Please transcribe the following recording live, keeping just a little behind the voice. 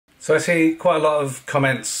So I see quite a lot of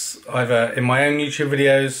comments either in my own YouTube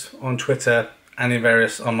videos, on Twitter and in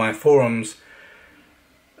various online forums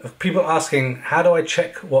of people asking, how do I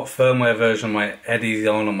check what firmware version my Eddi is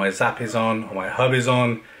on, or my Zappi is on, or my hub is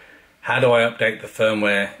on? How do I update the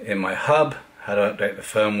firmware in my hub? How do I update the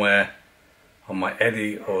firmware on my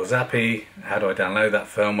Eddi or Zappi? How do I download that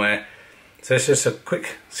firmware? So it's just a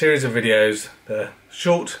quick series of videos that are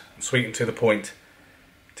short, sweet and to the point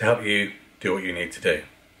to help you do what you need to do.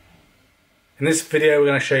 In this video we're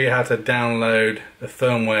going to show you how to download the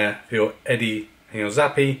firmware for your Eddi and your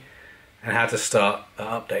Zappi and how to start the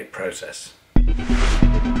update process.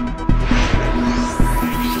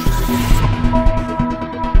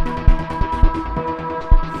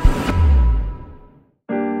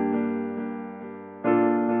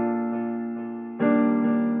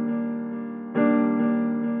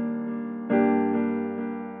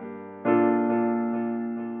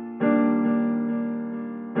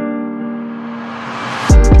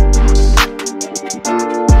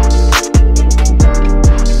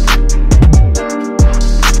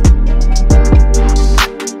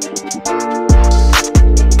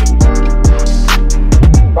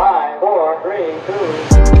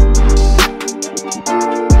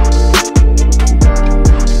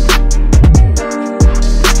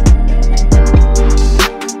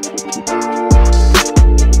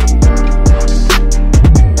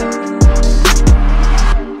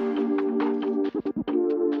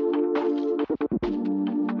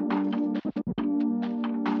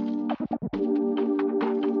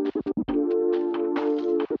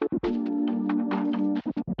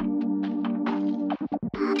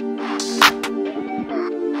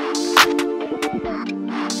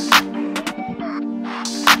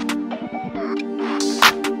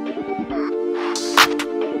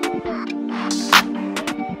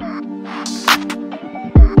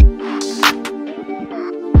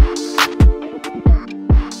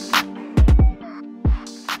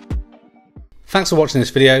 Thanks for watching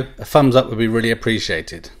this video. A thumbs up would be really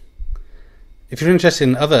appreciated. If you're interested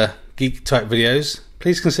in other geek type videos,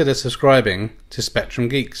 please consider subscribing to Spectrum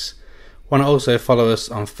Geeks. Why not also follow us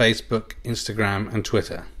on Facebook, Instagram and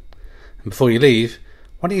Twitter. And before you leave,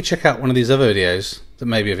 why don't you check out one of these other videos that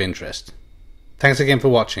may be of interest. Thanks again for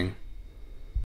watching.